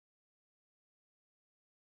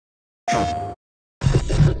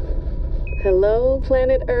Hello,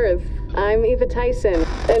 planet Earth. I'm Eva Tyson,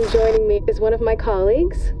 and joining me is one of my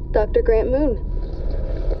colleagues, Dr. Grant Moon.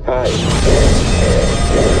 Hi.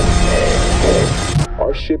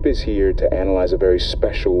 Our ship is here to analyze a very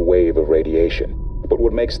special wave of radiation. But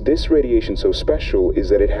what makes this radiation so special is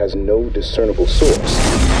that it has no discernible source.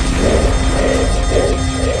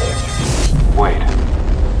 Wait.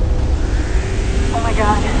 Oh my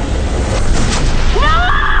god.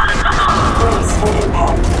 Brace for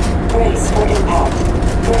impact. Brace for impact.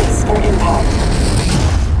 Brace for impact.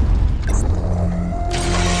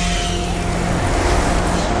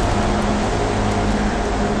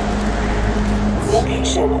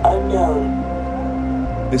 Location unknown.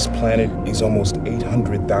 This planet is almost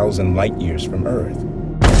 800,000 light years from Earth.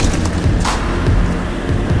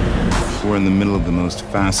 We're in the middle of the most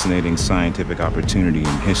fascinating scientific opportunity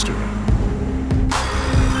in history.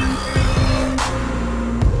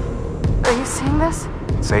 Are you seeing this?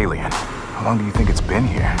 It's alien. How long do you think it's been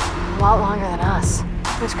here? A lot longer than us.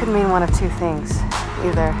 Which could mean one of two things.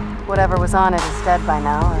 Either whatever was on it is dead by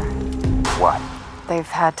now, or... What? They've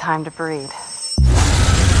had time to breed.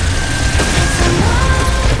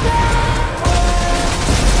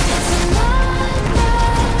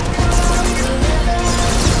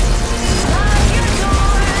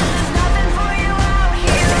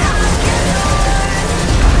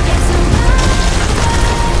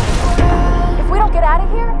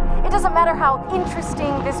 It doesn't matter how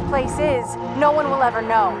interesting this place is, no one will ever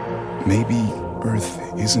know. Maybe Earth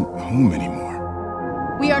isn't home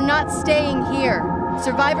anymore. We are not staying here.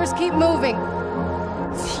 Survivors keep moving.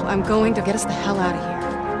 I'm going to get us the hell out of here.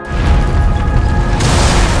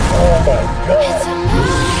 Oh my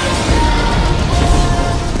God!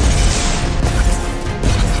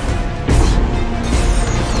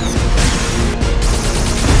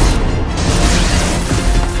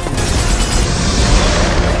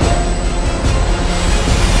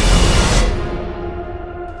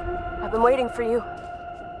 I've been waiting for you.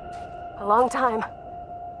 A long time.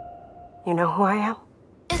 You know who I am?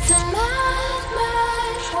 It's a mad,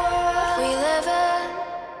 mad world we live in.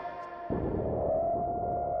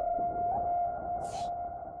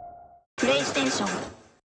 PlayStation